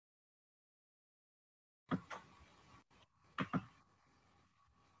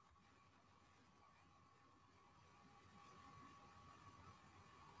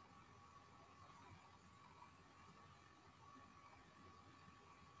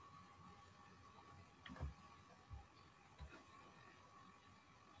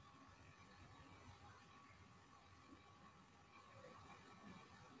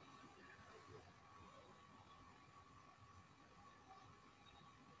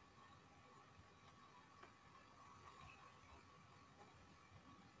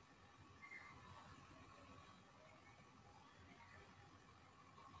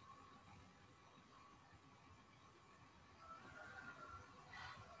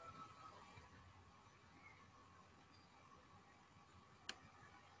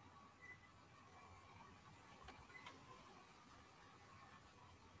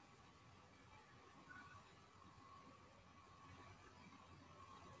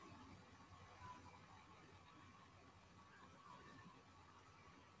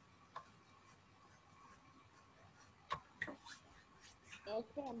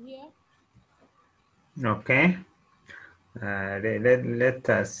Okay, I'm here. Okay. Let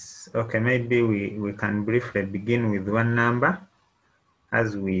us, okay, maybe we can briefly begin with one number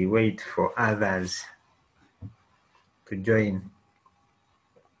as we wait for others to join.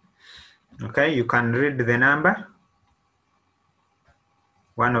 Okay, you can read the number,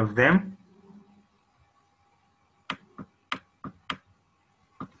 one of them.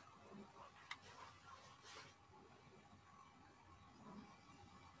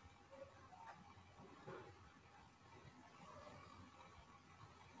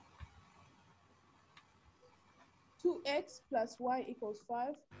 Two x plus y equals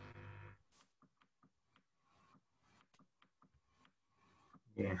 5.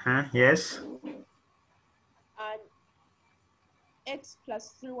 Yes. And x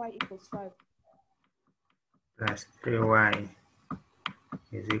plus 3y equals 5. Plus 3y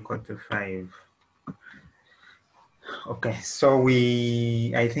is equal to 5. Okay, so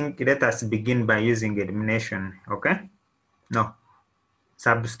I think let us begin by using elimination, okay? No,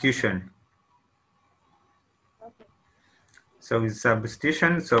 substitution. Okay. So with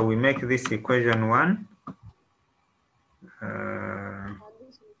substitution, so we make this equation 1.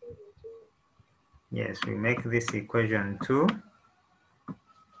 Yes, we make this equation 2.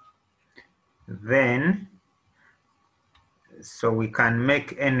 Then, so we can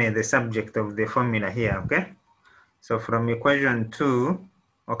make n the subject of the formula here, okay? So from equation 2,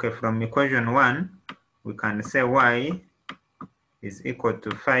 okay, from equation 1, we can say y is equal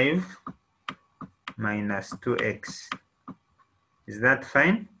to 5 minus 2x. Is that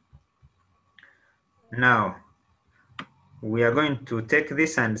fine? Now, we are going to take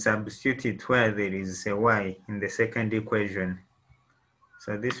this and substitute it where there is a y in the second equation.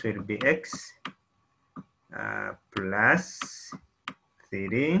 So this will be x plus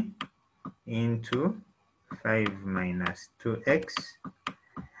 3 into 5 minus 2x,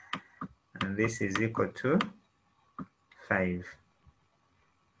 and this is equal to 5.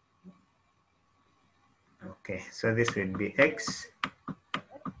 Okay, so this will be x.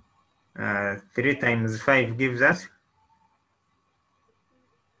 3 times 5 gives us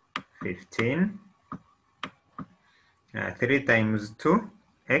 15. 3 times 2,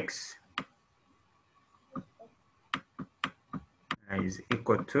 x, is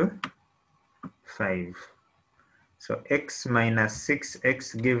equal to 5. So x minus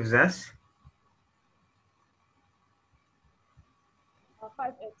 6x gives us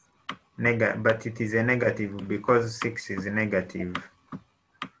 5x. But it is a negative because 6 is negative.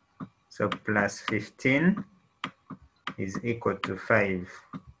 So plus 15 is equal to 5.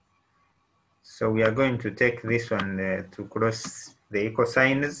 So we are going to take this one to cross the equal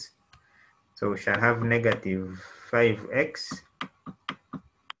signs. So we shall have negative 5x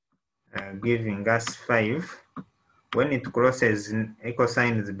giving us 5. When it crosses equal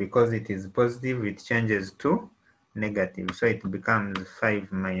signs, because it is positive, it changes to negative. So it becomes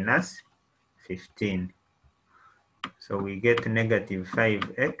 5 minus 15. So we get negative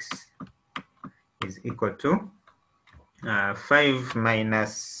 5x is equal to 5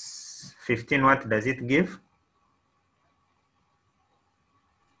 minus 15. What does it give?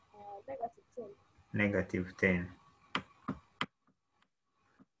 Negative 10. Negative 10.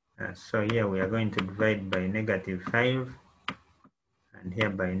 So here we are going to divide by negative 5 and here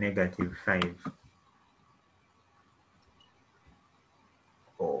by negative 5.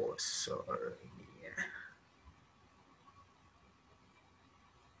 Oh, sorry.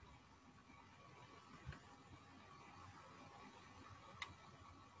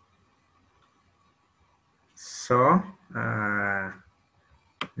 So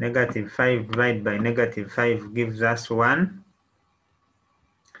negative 5 divided by negative 5 gives us 1.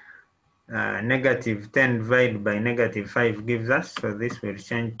 Negative 10 divided by negative 5 gives us, so this will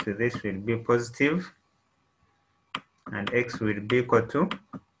change to this will be positive, and x will be equal to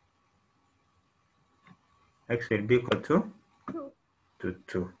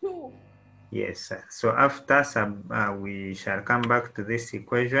 2. Yes, so after we shall come back to this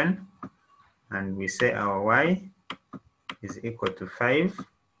equation and we say our y is equal to 5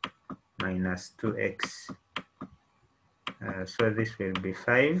 minus 2x. So this will be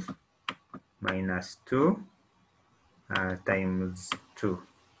 5 minus 2 times 2.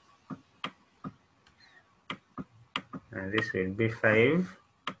 And this will be 5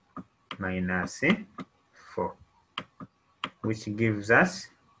 minus 4, which gives us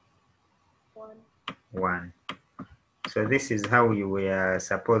 1. So this is how you were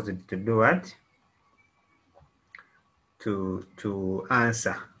supposed to do it, to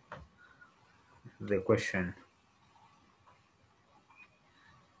answer the question.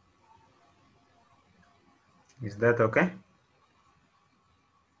 Is that okay?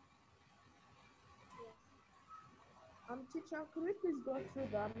 teacher, could we please go through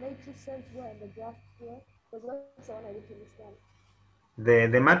the matrices were in the graph here? Because that's the one I didn't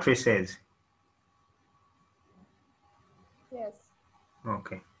understand. The matrices. Yes.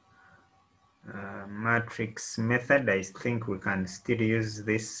 Okay. Matrix method, I think we can still use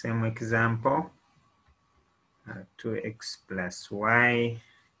this same example. 2x plus y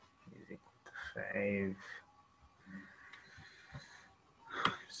is equal to 5.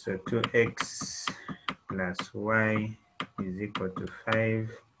 So 2x plus y is equal to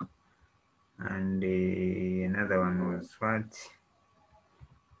 5. And another one was what?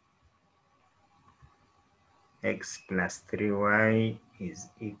 X plus 3y is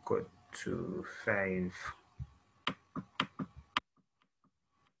equal to 5.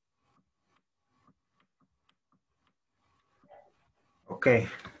 Okay.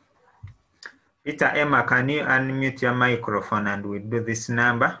 Peter, Emma, can you unmute your microphone and we'll do this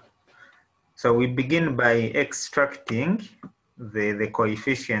number? So we begin by extracting the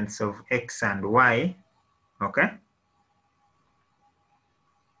coefficients of x and y, okay?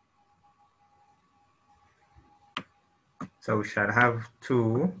 So we shall have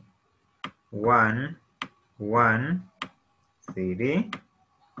 2, 1, 1, 3,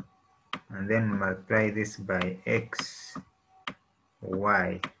 and then multiply this by x,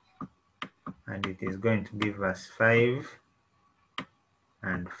 y, and it is going to give us 5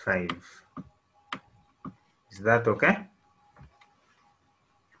 and 5. Is that okay?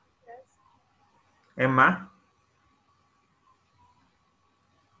 Yes. Emma?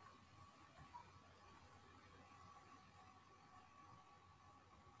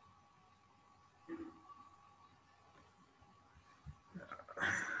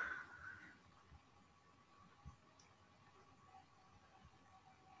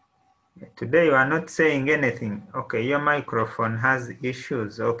 Today you are not saying anything. Okay, your microphone has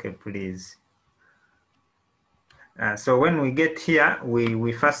issues. Okay, please. So when we get here,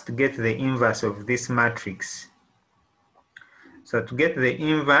 we first get the inverse of this matrix. So to get the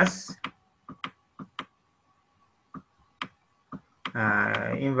inverse,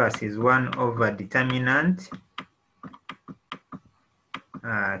 inverse is 1 over determinant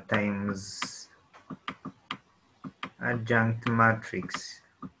times adjunct matrix.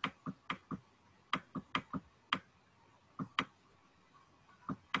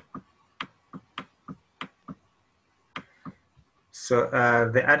 So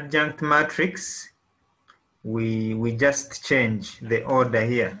the adjunct matrix, we just change the order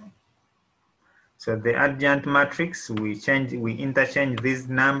here. So the adjunct matrix, we interchange these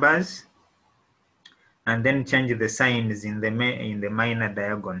numbers and then change the signs in the minor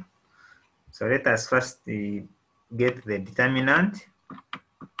diagonal. So let us first get the determinant.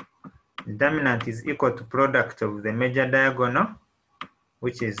 Determinant is equal to product of the major diagonal,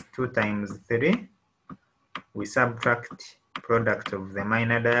 which is 2 times 3. We subtract product of the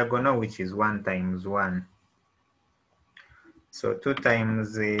minor diagonal, which is 1 times 1. So 2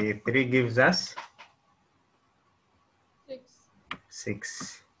 times 3 gives us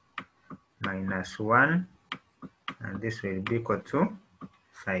 6 minus 1, and this will be equal to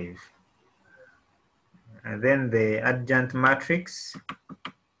 5. And then the adjunct matrix,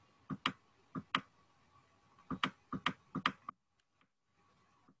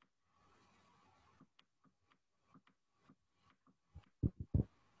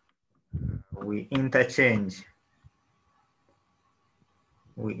 we interchange.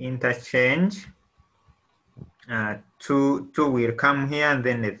 Two will come here and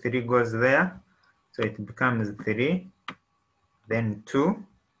then the 3 goes there. So it becomes 3, then 2,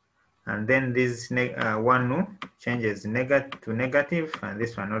 and then this one changes to negative, and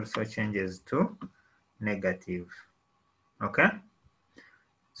this one also changes to negative. Okay?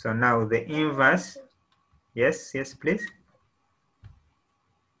 So now the inverse, yes, please.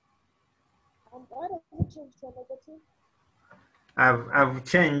 Why does it change to negative? I've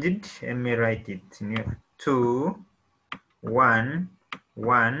changed, let me write it, 2, 1,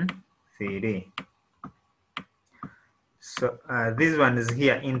 1, 3. So this one is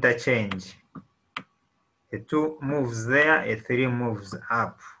here, interchange. A 2 moves there, a 3 moves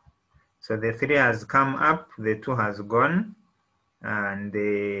up. So the 3 has come up, the 2 has gone, and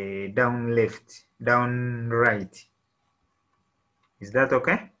the down left, down right. Is that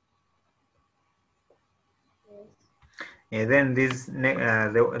okay? Yes. And then these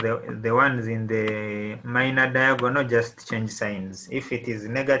the ones in the minor diagonal just change signs. If it is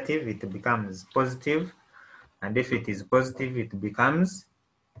negative, it becomes positive, and if it is positive, it becomes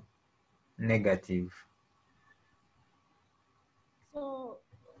negative. So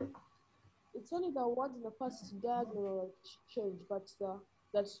it's only the ones in the first diagonal change, but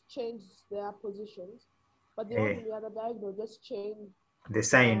that changes their positions. But the ones in the other diagonal just change the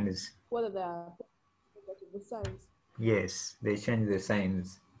signs. Whether they are negative, the signs. Yes, they change the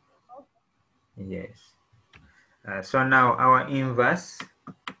signs. Okay. Yes. So now our inverse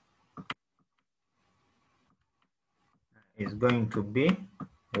is going to be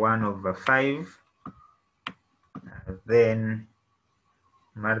 1/5, then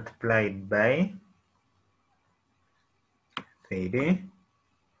multiplied by 3,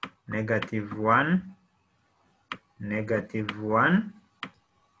 -1, -1,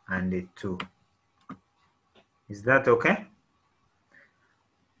 and 2. Is that okay?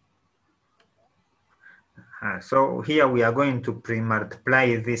 So here we are going to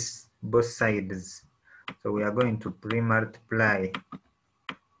pre-multiply this both sides. So we are going to pre-multiply.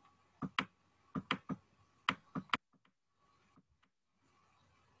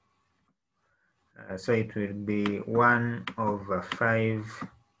 So it will be 1/5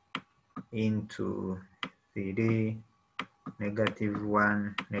 into 3,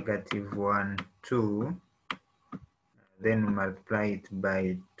 -1, -1, 2. Then multiply it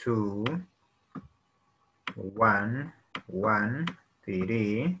by 2, 1, 1,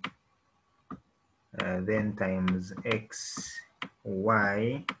 3. Then times x,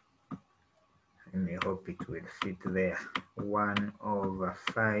 y. I may hope it will fit there.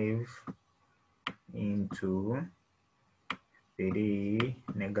 1/5 into 3,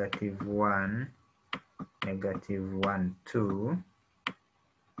 -1, -1, 2,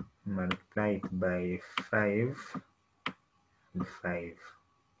 multiply it by 5 and 5.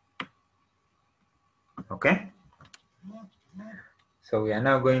 Okay? So we are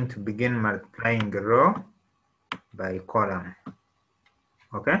now going to begin multiplying row by column.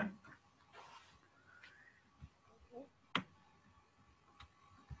 Okay?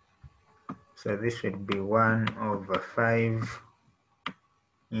 So this would be 1/5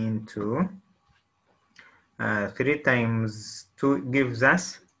 into 3 times 2 gives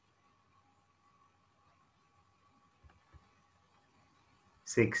us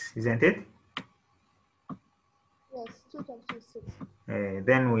 6, isn't it? Yes, 2 times 2 is 6.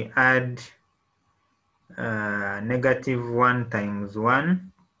 Then we add -1 times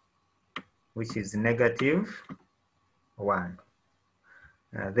 1, which is -1.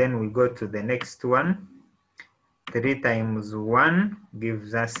 Then we go to the next one. 3 times 1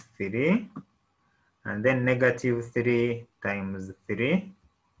 gives us 3. And then -3 times 3.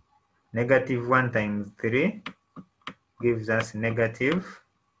 -1 times 3 gives us -3.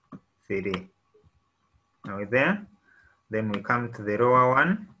 Are we there? Then we come to the lower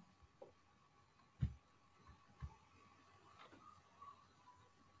one.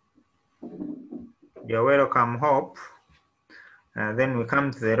 You're welcome, Hope. Then we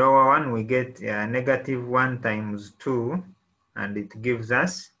come to the lower one. We get -1 times 2, and it gives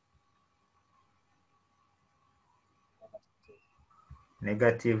us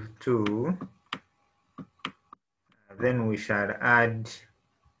 -2. Then we shall add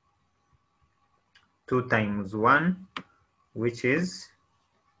 2 times 1, which is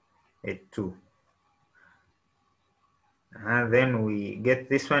a 2. Then we get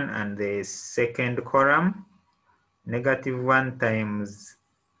this one and the second column, -1 times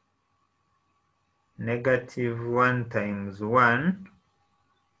 -1,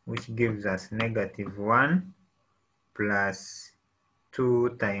 which gives us -1, plus 2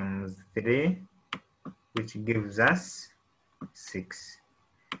 times 3, which gives us 6.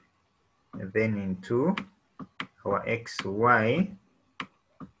 And then into our x, y,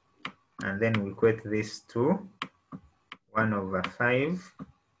 and then we equate this to 1/5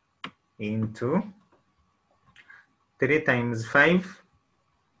 into 3 times 5,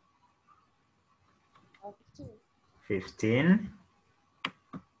 15,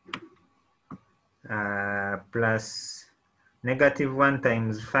 plus -1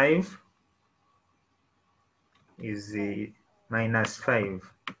 times 5 is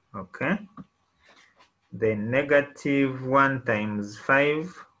 -5. Okay. Then -1 times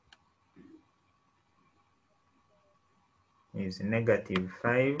 5 is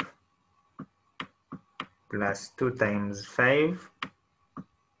 -5, plus 2 times 5,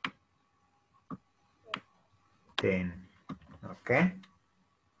 10. Okay.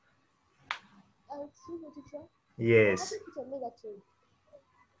 Excuse me, teacher. Yes. It's a negative.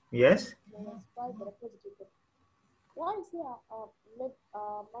 Yes. -5 but a positive. Why is there a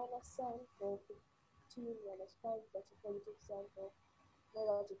minus sign for 15 -5 but a positive sign for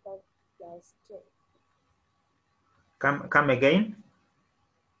 -5 plus 10? Come again.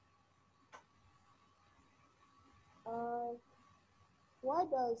 Why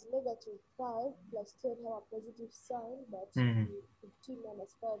does -5 plus 10 have a positive sign, but 15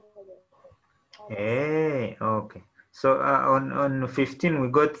 -5 has a Hey, okay. So on 15 we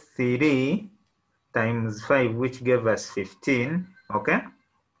got 3 times 5, which gave us 15. Okay.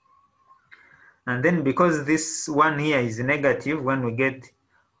 And then because this one here is negative, when we get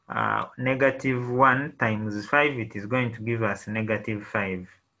negative 1 times 5, it is going to give us negative 5.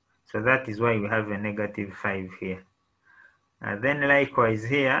 So that is why we have a negative 5 here. Then likewise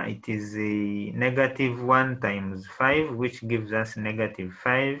here, it is a negative 1 times 5, which gives us negative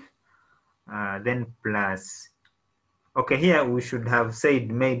 5. Then plus. Okay, here we should have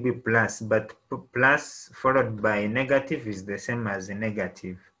said maybe plus, but plus followed by negative is the same as a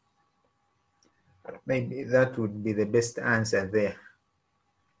negative. Maybe that would be the best answer there.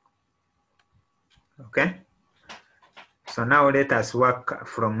 Okay. So now let us work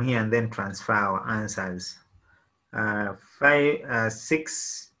from here and then transfer our answers.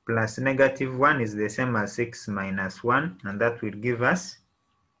 6 plus negative 1 is the same as 6 minus 1, and that will give us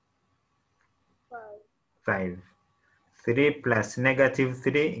 5. 3 plus negative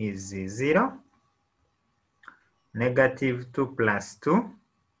 3 is 0. Negative 2 plus 2.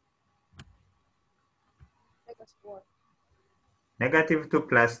 Negative 2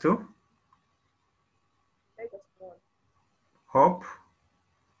 plus 2. Hope.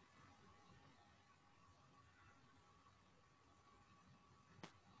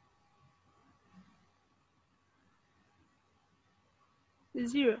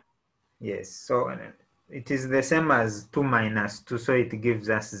 Zero. Yes, so it is the same as 2 minus 2, so it gives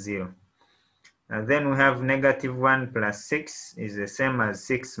us 0. And then we have negative 1 plus 6 is the same as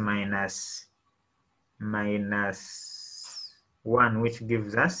 6 minus 1, which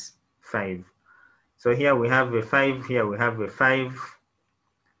gives us 5. So here we have a 5, here we have a 5,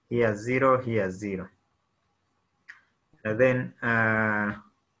 here 0, here 0. And then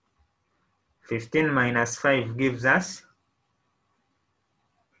 15 minus 5 gives us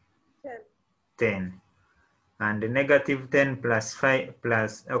 10. And negative 10 plus 5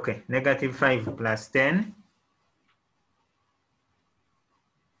 plus, okay, negative 5 plus 10.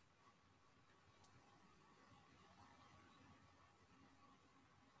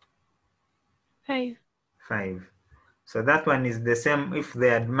 5. 5. So that one is the same if they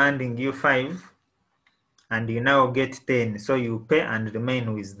are demanding you 5 and you now get 10. So you pay and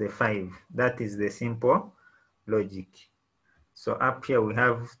remain with the 5. That is the simple logic. So up here we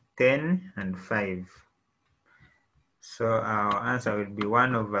have 10 and 5. So our answer will be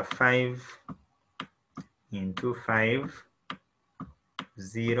 1 over 5 into 5,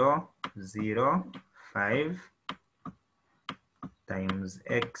 0, 0, 5 times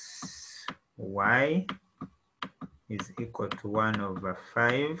x, y is equal to 1 over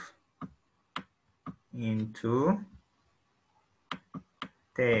 5 into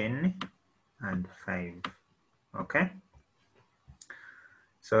 10 and 5. Okay.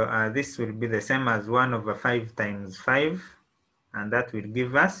 So this will be the same as 1 over 5 times 5, and that will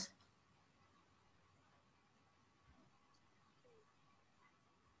give us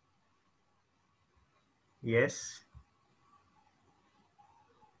yes.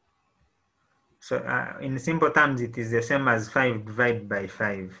 So in simple terms, it is the same as 5 divided by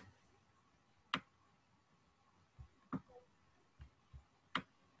 5.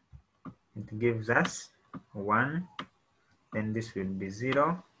 It gives us 1. Then this will be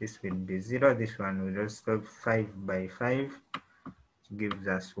 0. This will be 0. This one will also 5 by 5. It gives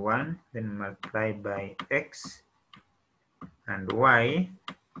us 1. Then multiply by x and y.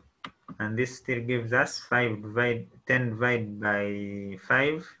 And this still gives us 10 divided by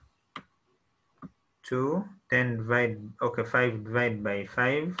 5. 2, 10 divided, okay, 5 divided by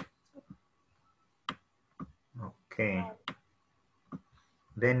 5. Okay.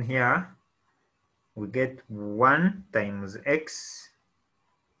 Then here we get 1 times x,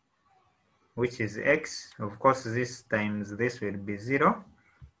 which is x. Of course, this times this will be 0.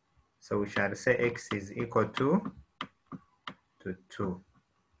 So we shall say x is equal to 2.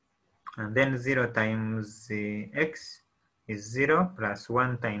 And then 0 times x is 0 plus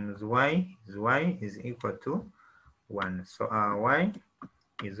 1 times y is equal to 1. So our y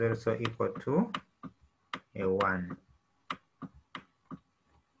is also equal to a 1.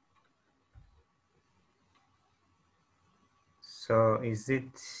 So is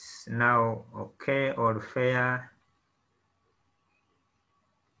it now okay or fair?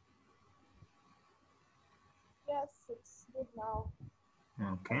 Yes, it's good now.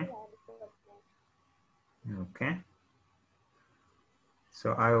 Okay. Okay.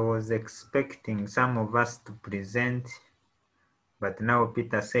 So I was expecting some of us to present, but now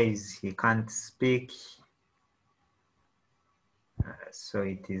Peter says he can't speak. So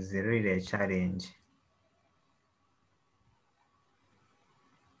it is really a challenge.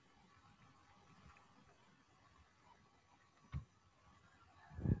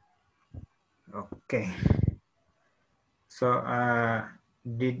 Okay. So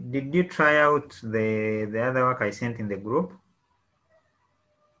did you try out the other work I sent in the group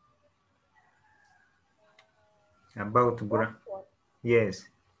about graph? One. Yes.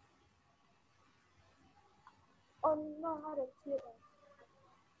 Oh no, I hadn't seen that.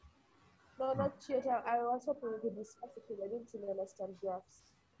 No, not yet. I was hoping we could discuss it because I didn't really understand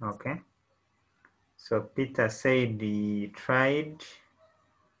graphs. Okay. So Peter said he tried,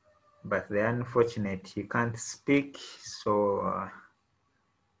 but the unfortunate he can't speak, so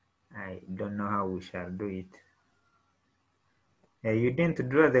I don't know how we shall do it. You didn't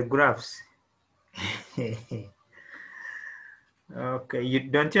draw the graphs. Okay,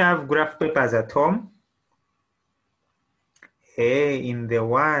 don't you have graph papers at home? Hey, in the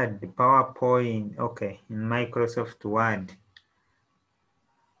Word, PowerPoint, okay, in Microsoft Word.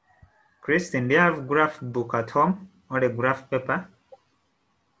 Kristen, do you have graph book at home or a graph paper?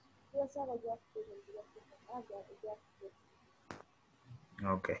 Yes, I have a graph paper. I have a graph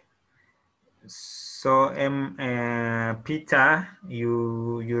paper. Okay. So, Peter,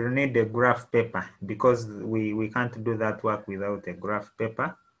 you need a graph paper because we can't do that work without a graph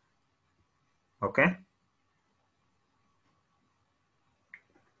paper. Okay.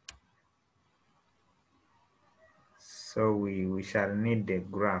 So we shall need a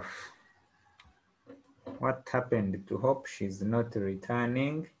graph. What happened to Hope? She's not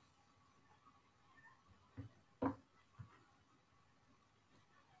returning.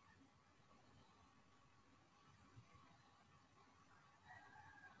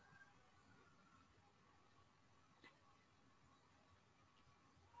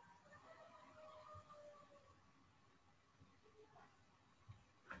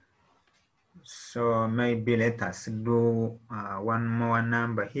 So maybe let us do one more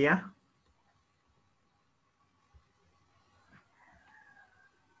number here.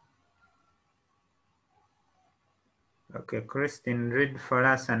 Okay, Christine, read for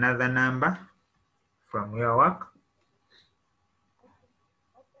us another number from your work.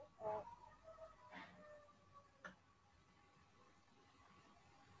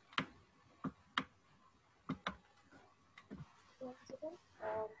 One second.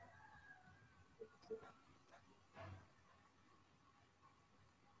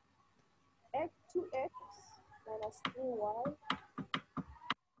 X 2x minus 3y.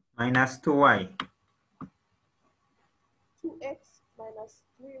 Minus 2y. 2x minus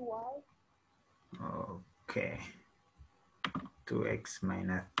 3y. Okay. 2x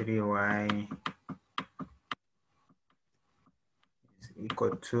minus 3y is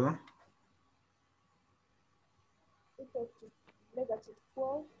equal to Negative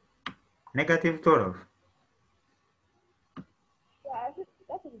 12. negative 12. Yeah, I think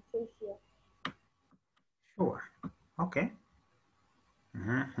that's what it says here. Sure. Okay.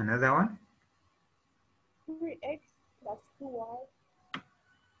 Another one. 3x plus 2y.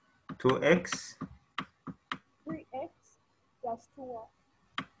 2x. 3x plus 2y.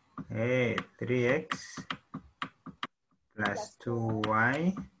 Hey, 3x plus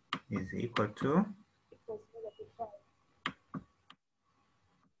 2y is equal to Equals negative 5.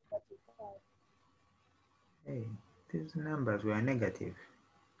 Negative 5. hey, these numbers were negative.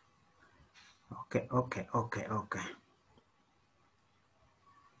 Okay.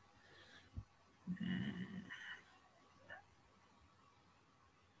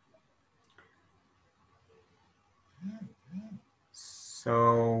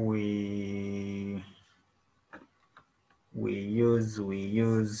 So we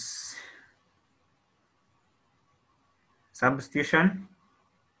use substitution.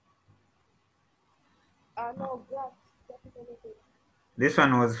 No, graphs. Definitely. This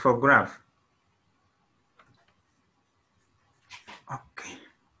one was for graph. Okay.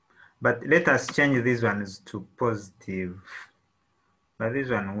 But let us change these ones to positive. But this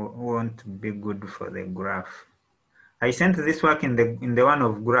one won't be good for the graph. I sent this work in the one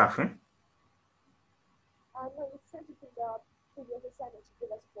of graph. No, you sent it to the previous assignment to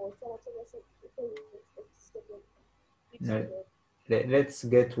give us for simultaneous No, let's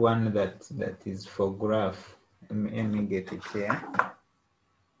get one that is for graph. Let me get it here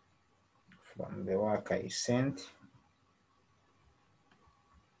from the work I sent.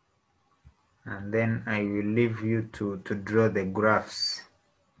 And then I will leave you to draw the graphs.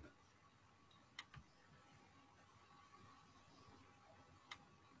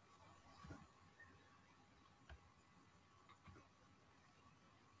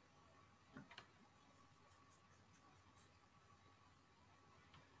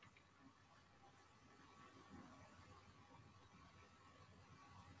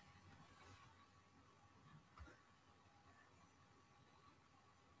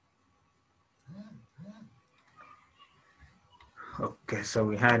 Okay, so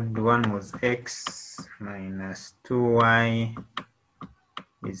we had one was x minus 2y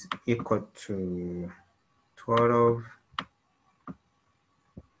is equal to 12,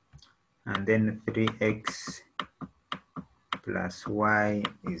 and then 3x plus y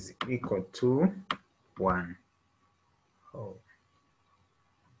is equal to 1. Oh,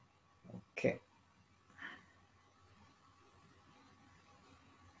 okay.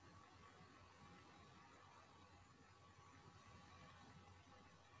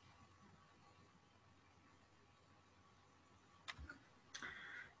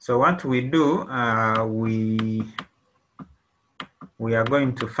 So what we do, we are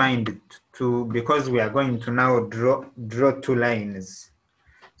going to find two, because we are going to now draw two lines.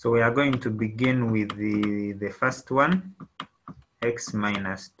 So we are going to begin with the first one, x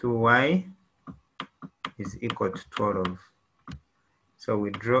minus 2y is equal to 12. So we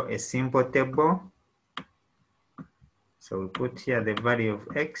draw a simple table. So we put here the value of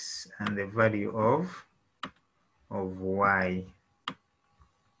x and the value of y.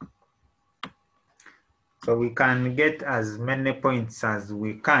 So we can get as many points as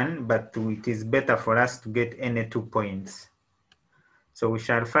we can, but it is better for us to get any 2 points. So we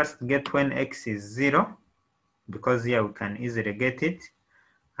shall first get when x is 0, because here we can easily get it,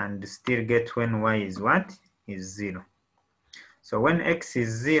 and still get when y is what? Is 0. So when x is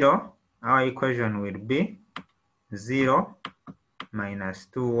 0, our equation will be 0 minus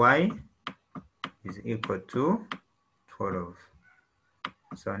 2y is equal to 12.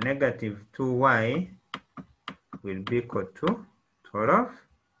 So negative 2y will be equal to 12.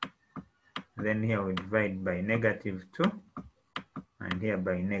 Then here we divide by negative 2, and here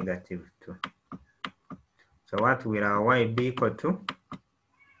by negative 2. So what will our y be equal to?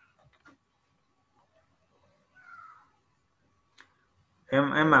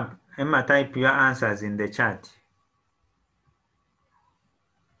 Emma, type your answers in the chat.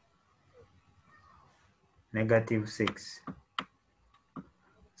 Negative 6.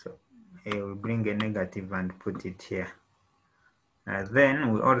 So we'll bring a negative and put it here.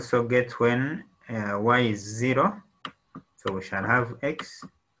 Then we also get when y is 0. So we shall have x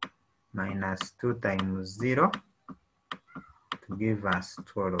minus 2 times 0 to give us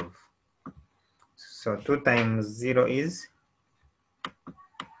 12. So 2 times 0 is?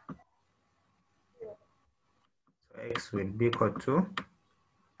 So x will be equal to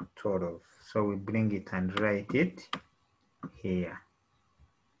 12. So we bring it and write it here.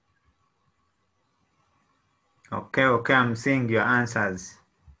 Okay, I'm seeing your answers.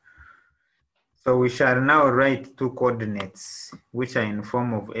 So we shall now write two coordinates, which are in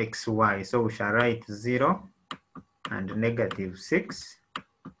form of x, y. So we shall write 0 and negative 6.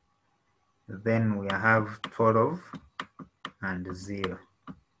 Then we have 12 and 0.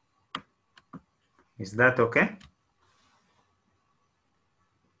 Is that okay?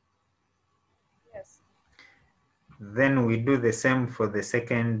 Yes. Then we do the same for the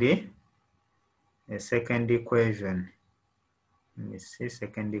second equation. Let me see,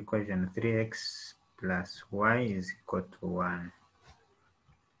 second equation, 3x plus y is equal to 1.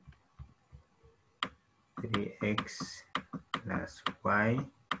 3x plus y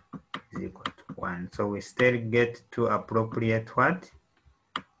is equal to 1. So we still get two appropriate what?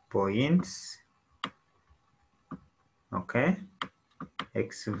 Points. Okay.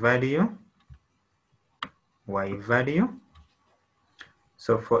 X value, y value.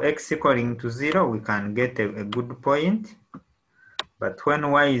 So for x equaling to 0, we can get a good point. But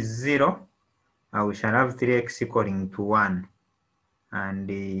when y is 0, we shall have 3x equaling to 1. And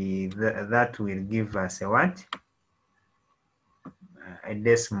that will give us a what? A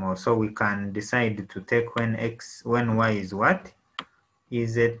decimal. So we can decide to take when y is what?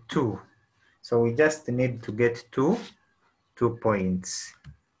 Is a 2. So we just need to get 2 points.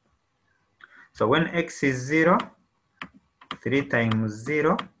 So when x is 0, 3 times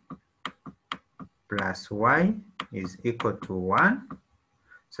 0 plus y is equal to 1.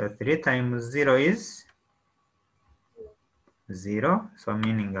 So 3 times 0 is 0. So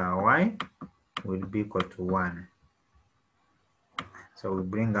meaning our y will be equal to 1. So we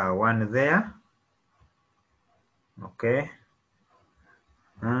bring our 1 there. Okay.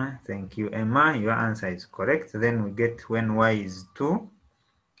 Thank you, Emma. Your answer is correct. Then we get when y is 2.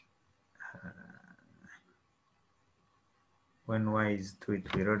 When y is 2,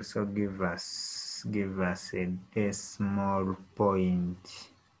 it will also give us a small point.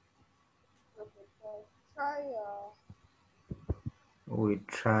 Okay, We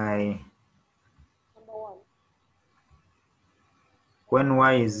try number 1. when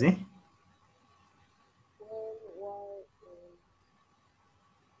y is When y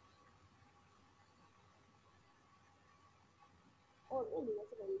is, really what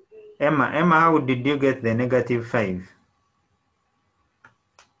are you doing? Emma, how did you get the negative 5?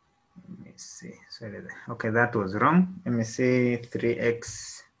 Let me see. Sorry. Okay, that was wrong. Let me see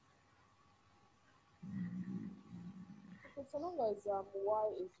 3x. Okay, so long as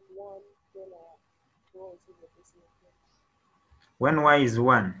y is 1, then rho is in the vicinity. When y is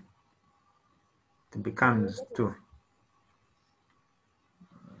 1, it becomes Negative. 2.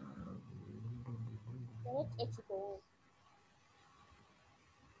 Let x equal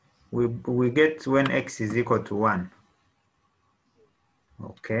We get when x is equal to 1.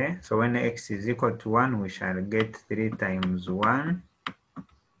 Okay, so when x is equal to 1, we shall get 3 times 1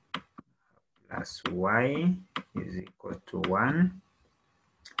 plus y is equal to 1.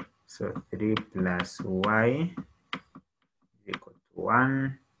 So 3 plus y is equal to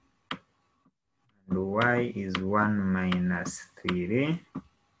 1. And y is 1 minus 3,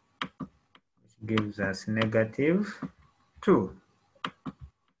 which gives us negative 2.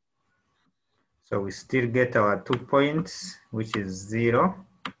 So we still get our 2 points, which is 0,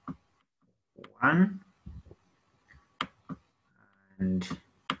 1, and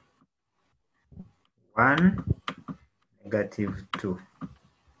 1, negative 2.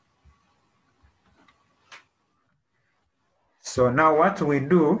 So now what we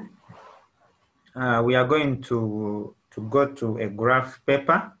do, we are going to go to a graph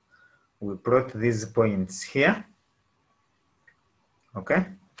paper. We plot these points here. Okay.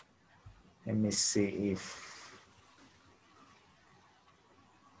 Let me see if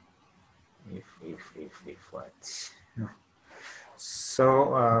what? No.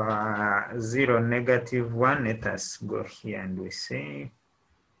 So 0, negative 1. Let us go here and we say,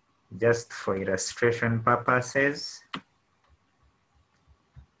 just for illustration purposes,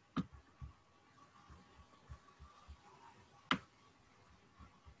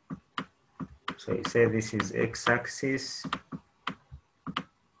 so you say this is x-axis.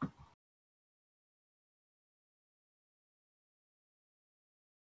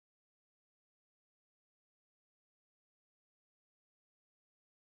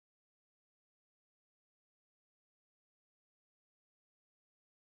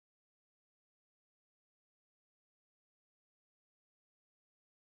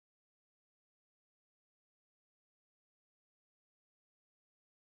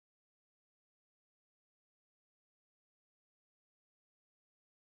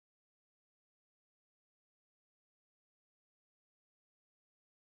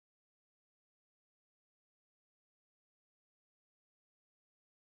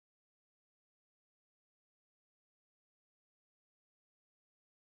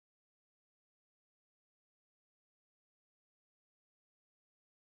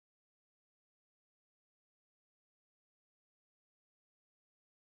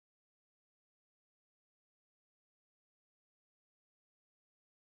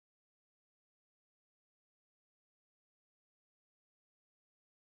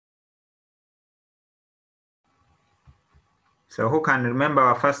 So who can remember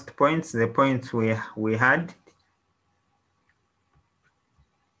our first points, the points we had?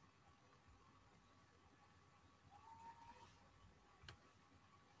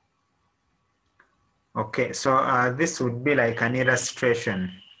 Okay, so this would be like an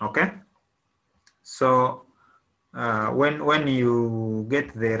illustration, okay? So when you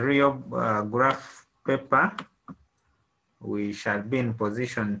get the real graph paper, we shall be in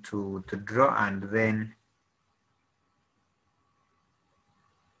position to draw, and then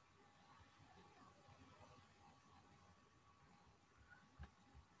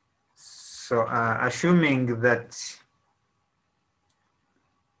so assuming that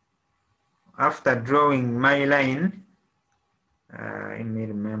after drawing my line, let me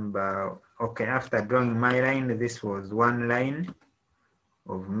remember, okay, after drawing my line, this was one line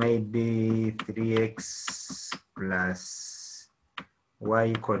of maybe 3x plus y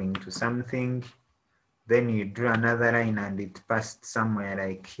equaling to something. Then you draw another line and it passed somewhere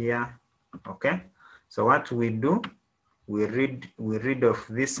like here. Okay, so what we do, we read of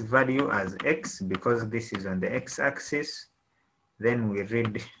this value as x because this is on the x-axis. Then we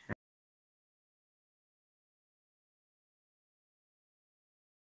read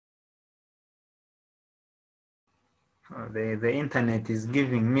the internet is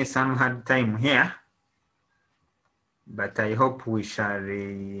giving me some hard time here, but I hope we shall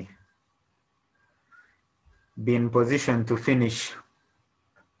be in position to finish.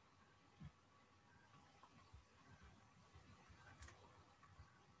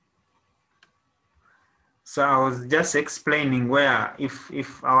 So I was just explaining where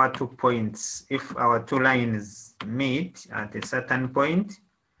if our 2 points, if our 2 lines meet at a certain point,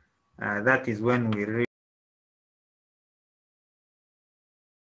 that is when we read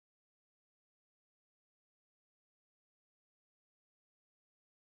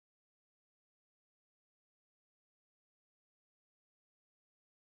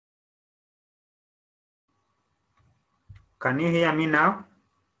Can you hear me now?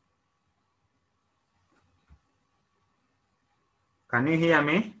 Can you hear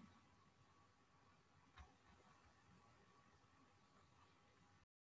me?